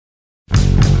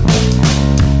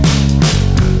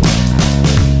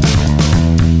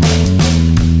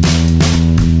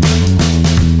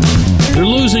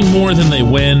losing more than they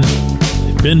win.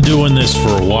 They've been doing this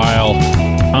for a while.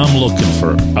 I'm looking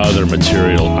for other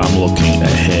material. I'm looking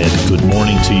ahead. Good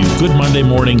morning to you. Good Monday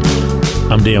morning.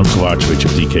 I'm Dejan Kovacevic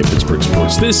of DK Pittsburgh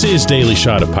Sports. This is Daily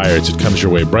Shot of Pirates. It comes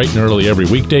your way bright and early every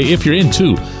weekday. If you're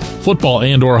into football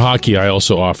and or hockey, I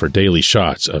also offer daily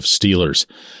shots of Steelers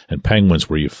and Penguins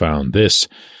where you found this.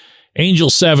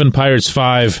 Angels 7, Pirates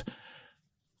 5.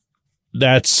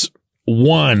 That's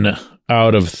 1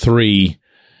 out of 3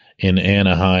 in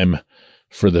Anaheim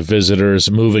for the visitors.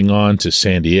 Moving on to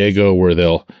San Diego, where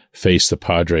they'll face the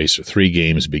Padres for 3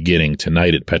 games beginning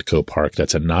tonight at Petco Park.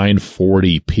 That's a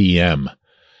 9:40 p.m.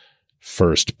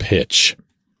 first pitch.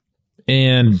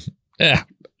 And,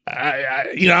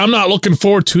 I'm not looking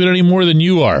forward to it any more than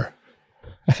you are.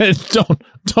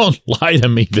 Don't lie to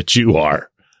me that you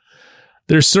are.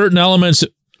 There's certain elements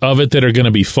of it that are going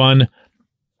to be fun.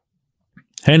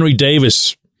 Henry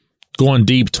Davis going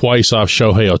deep twice off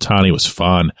Shohei Ohtani was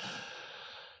fun.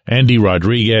 Andy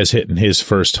Rodriguez hitting his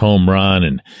first home run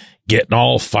and getting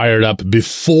all fired up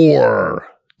before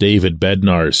David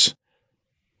Bednar's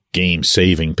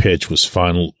game-saving pitch was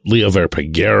fun. Leo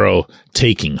Verpagero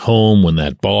taking home when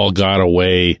that ball got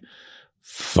away.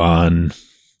 Fun.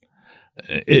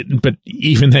 But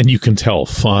even then you can tell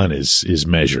fun is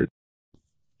measured.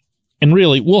 And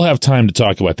really, we'll have time to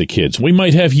talk about the kids. We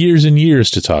might have years and years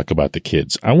to talk about the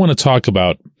kids. I want to talk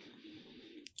about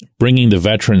bringing the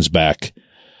veterans back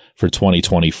for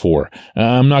 2024.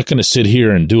 I'm not going to sit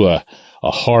here and do a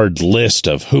hard list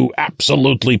of who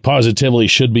absolutely positively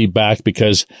should be back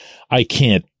because I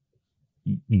can't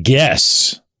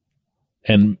guess.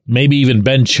 And maybe even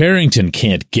Ben Cherington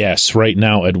can't guess right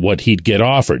now at what he'd get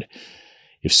offered.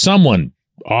 If someone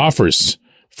offers,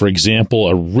 for example,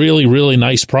 a really, really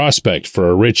nice prospect for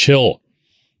a Rich Hill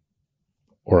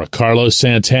or a Carlos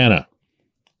Santana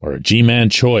or a G-Man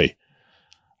Choi,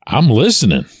 I'm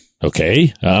listening,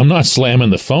 okay? I'm not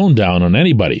slamming the phone down on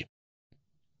anybody.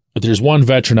 But there's one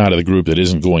veteran out of the group that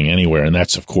isn't going anywhere, and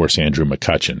that's, of course, Andrew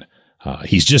McCutchen.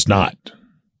 He's just not.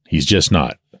 He's just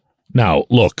not. Now,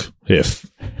 look, if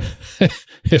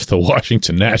the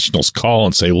Washington Nationals call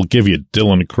and say, we'll give you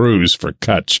Dylan Cruz for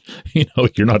Cutch,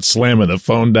 you're not slamming the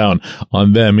phone down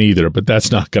on them either, but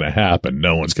that's not going to happen.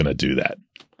 No one's going to do that.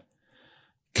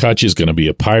 Cutch is going to be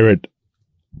a Pirate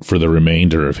for the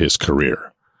remainder of his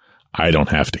career. I don't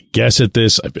have to guess at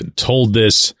this. I've been told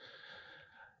this.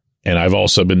 And I've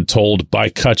also been told by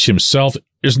Cutch himself,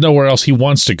 there's nowhere else he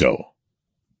wants to go.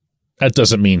 That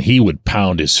doesn't mean he would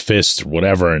pound his fist or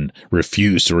whatever and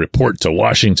refuse to report to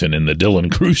Washington in the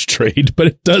Dylan Cruz trade, but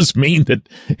it does mean that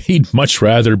he'd much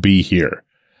rather be here.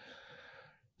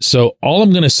 So all I'm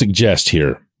going to suggest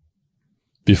here,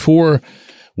 before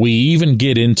we even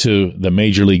get into the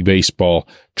Major League Baseball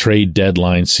trade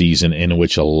deadline season in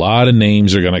which a lot of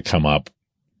names are going to come up,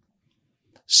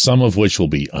 some of which will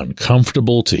be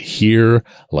uncomfortable to hear,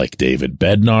 like David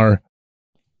Bednar,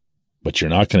 but you're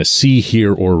not going to see,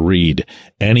 hear, or read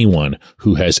anyone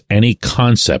who has any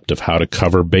concept of how to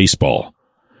cover baseball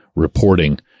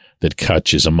reporting that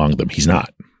Cutch is among them. He's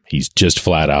not. He's just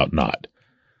flat out not.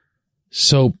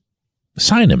 So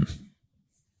sign him.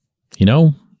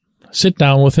 Sit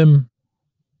down with him.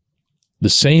 The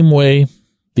same way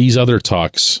these other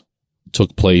talks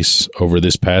took place over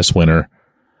this past winter,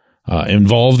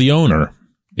 involve the owner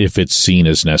if it's seen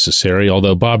as necessary,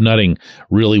 although Bob Nutting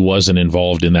really wasn't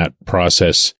involved in that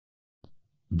process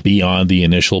beyond the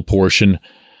initial portion.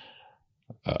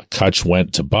 Cutch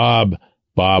went to Bob.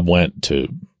 Bob went to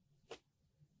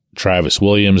Travis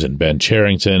Williams and Ben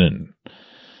Cherington and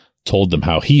told them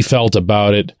how he felt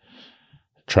about it.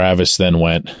 Travis then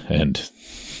went and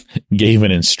gave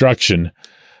an instruction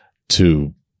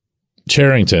to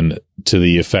Cherington to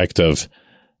the effect of,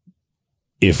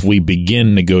 if we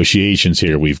begin negotiations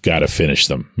here, we've got to finish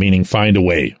them, meaning find a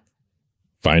way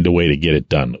to get it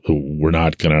done. We're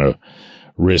not going to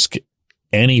risk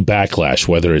any backlash,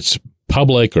 whether it's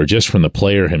public or just from the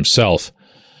player himself,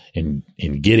 in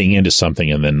getting into something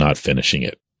and then not finishing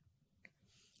it.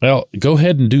 Well, go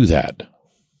ahead and do that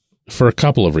for a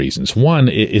couple of reasons. One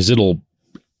is it'll,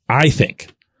 I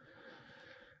think,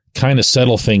 kind of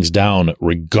settle things down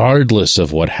regardless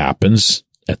of what happens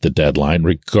at the deadline,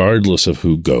 regardless of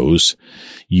who goes.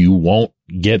 You won't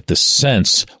get the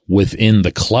sense within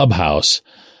the clubhouse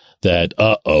that,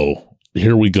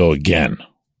 here we go again.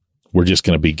 We're just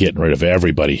going to be getting rid of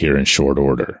everybody here in short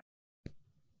order.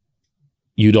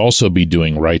 You'd also be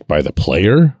doing right by the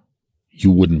player.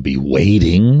 You wouldn't be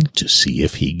waiting to see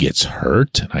if he gets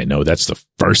hurt. And I know that's the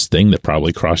first thing that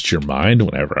probably crossed your mind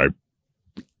whenever I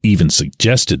even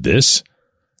suggested this.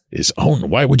 is, oh,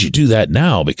 why would you do that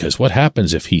now? Because what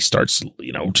happens if he starts,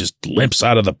 just limps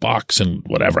out of the box and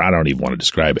whatever? I don't even want to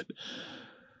describe it.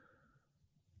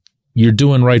 You're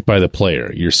doing right by the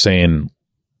player. You're saying,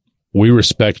 we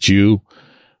respect you.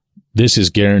 This is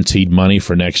guaranteed money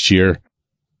for next year.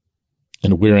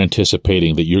 And we're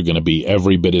anticipating that you're going to be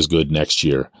every bit as good next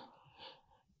year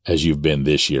as you've been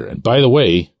this year. And by the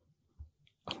way,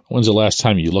 when's the last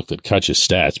time you looked at Cutch's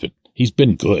stats? But he's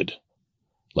been good,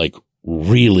 like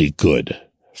really good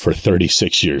for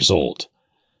 36 years old.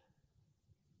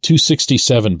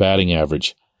 267 batting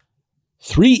average,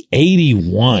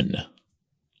 381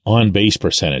 on base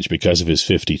percentage because of his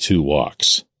 52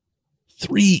 walks.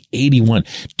 381.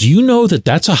 Do you know that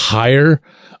that's a higher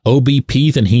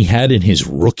OBP than he had in his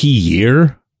rookie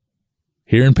year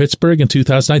here in Pittsburgh in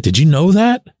 2009? Did you know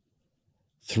that?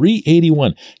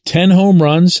 381. 10 home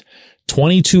runs,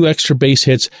 22 extra base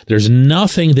hits. There's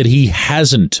nothing that he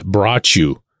hasn't brought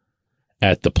you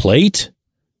at the plate.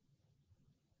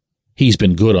 He's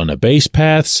been good on the base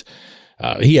paths.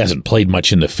 He hasn't played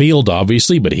much in the field,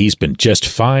 obviously, but he's been just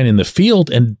fine in the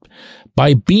field. And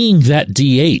by being that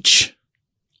DH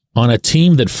on a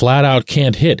team that flat out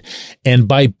can't hit, and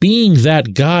by being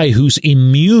that guy who's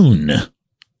immune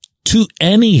to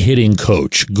any hitting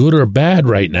coach, good or bad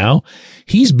right now,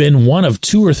 he's been one of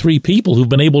 2 or 3 people who've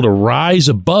been able to rise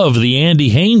above the Andy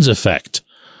Haynes effect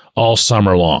all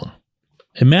summer long.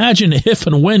 Imagine if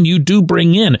and when you do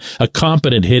bring in a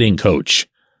competent hitting coach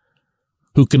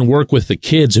who can work with the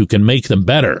kids, who can make them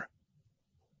better.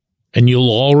 And you'll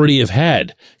already have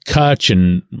had Cutch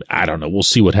and, I don't know, we'll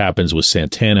see what happens with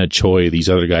Santana, Choi, these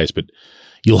other guys, but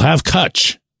you'll have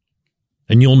Cutch.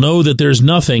 And you'll know that there's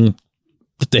nothing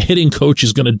that the hitting coach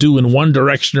is going to do in one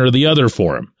direction or the other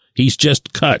for him. He's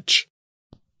just Cutch.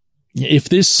 If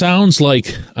this sounds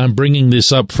like I'm bringing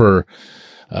this up for,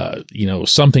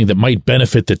 something that might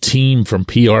benefit the team from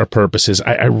PR purposes,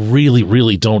 I really,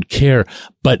 really don't care.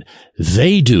 But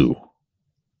they do.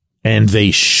 And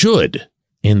they should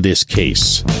in this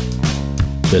case.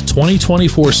 The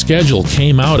 2024 schedule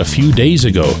came out a few days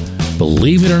ago.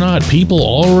 Believe it or not, people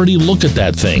already look at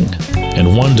that thing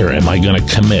and wonder, am I going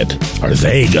to commit? Are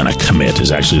they going to commit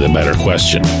is actually the better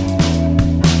question.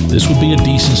 This would be a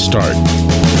decent start.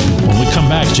 When we come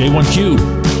back,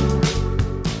 J1Q.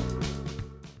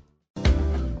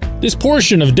 This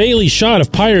portion of Daily Shot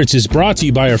of Pirates is brought to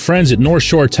you by our friends at North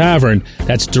Shore Tavern.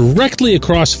 That's directly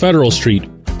across Federal Street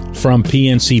from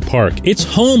PNC Park. It's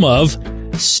home of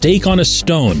Steak on a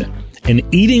Stone, an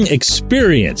eating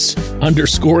experience,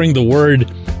 underscoring the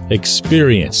word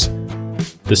experience.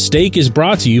 The steak is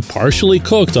brought to you partially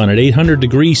cooked on an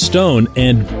 800-degree stone,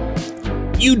 and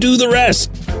you do the rest.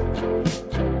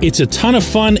 It's a ton of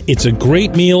fun, it's a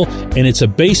great meal, and it's a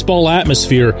baseball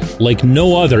atmosphere like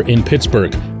no other in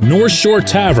Pittsburgh. North Shore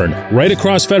Tavern, right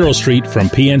across Federal Street from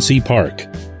PNC Park.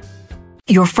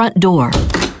 Your front door,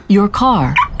 your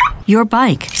car, your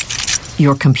bike,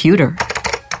 your computer,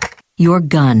 your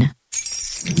gun.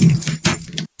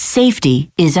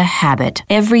 Safety is a habit.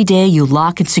 Every day you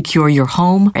lock and secure your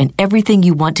home and everything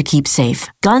you want to keep safe.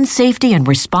 Gun safety and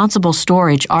responsible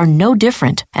storage are no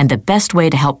different, and the best way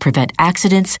to help prevent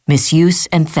accidents, misuse,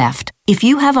 and theft. If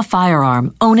you have a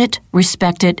firearm, own it,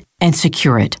 respect it, and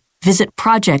secure it. Visit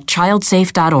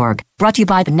ProjectChildSafe.org. Brought to you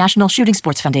by the National Shooting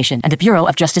Sports Foundation and the Bureau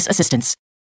of Justice Assistance.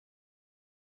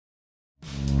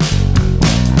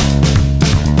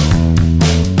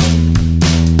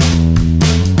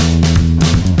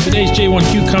 Today's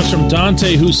J1Q comes from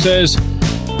Dante, who says,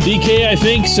 DK, I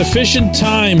think sufficient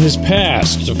time has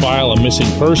passed to file a missing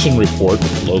person report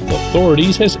with local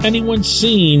authorities. Has anyone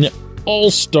seen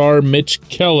All-Star Mitch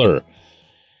Keller?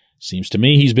 Seems to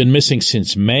me he's been missing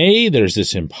since May. There's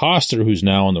this imposter who's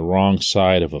now on the wrong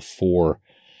side of a 4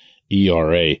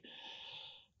 ERA.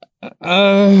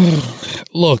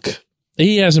 Look,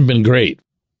 he hasn't been great,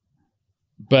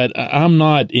 but I'm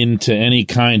not into any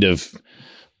kind of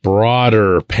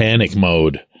broader panic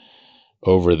mode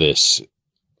over this.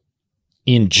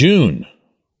 In June,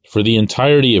 for the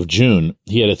entirety of June,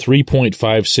 he had a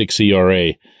 3.56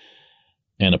 ERA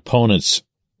and opponents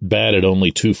batted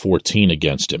only .214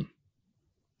 against him.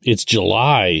 It's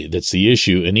July that's the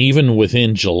issue, and even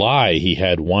within July, he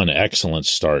had one excellent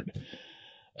start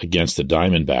against the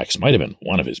Diamondbacks. Might have been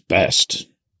one of his best,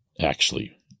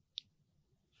 actually.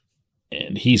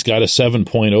 And he's got a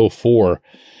 7.04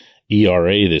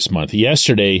 ERA this month.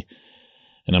 Yesterday,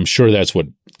 and I'm sure that's what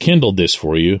kindled this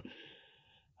for you,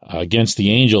 against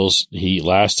the Angels, he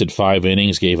lasted 5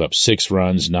 innings, gave up 6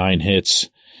 runs, 9 hits.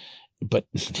 But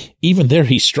even there,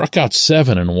 he struck out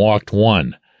 7 and walked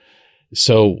 1.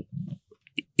 So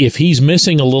if he's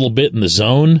missing a little bit in the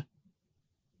zone,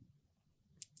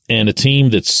 and a team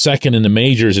that's second in the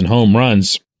majors in home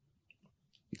runs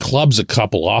clubs a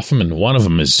couple off them, and one of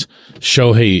them is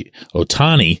Shohei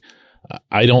Ohtani,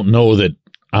 I don't know that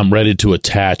I'm ready to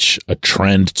attach a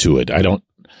trend to it. I don't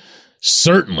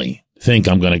certainly think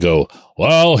I'm going to go,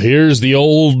 well, here's the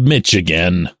old Mitch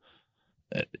again.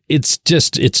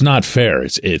 It's not fair.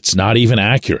 It's not even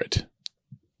accurate.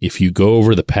 If you go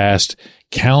over the past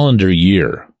calendar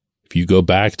year, if you go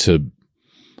back to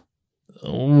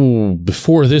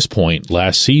before this point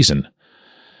last season,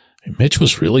 Mitch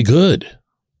was really good.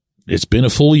 It's been a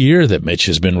full year that Mitch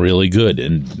has been really good,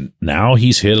 and now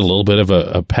he's hit a little bit of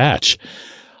a patch.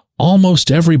 Almost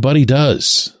everybody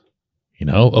does. You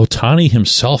know, Ohtani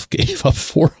himself gave up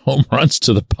 4 home runs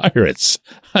to the Pirates.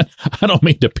 I don't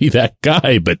mean to be that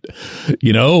guy, but,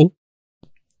 you know,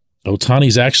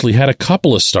 Ohtani's actually had a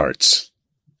couple of starts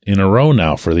in a row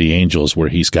now for the Angels where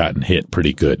he's gotten hit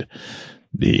pretty good.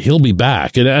 He'll be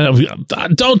back.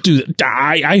 Don't do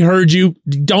that. I heard you.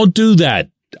 Don't do that.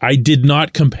 I did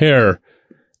not compare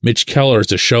Mitch Keller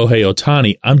to Shohei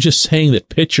Ohtani. I'm just saying that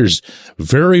pitchers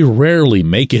very rarely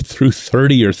make it through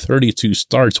 30 or 32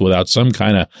 starts without some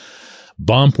kind of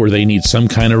bump where they need some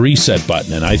kind of reset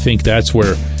button. And I think that's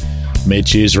where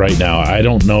Mitch is right now. I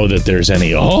don't know that there's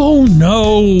any, oh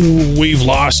no, we've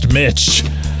lost Mitch.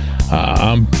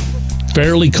 I'm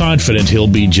fairly confident he'll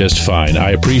be just fine.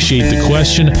 I appreciate the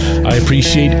question. I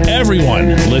appreciate everyone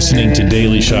listening to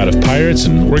Daily Shot of Pirates,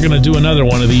 and we're going to do another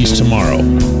one of these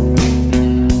tomorrow.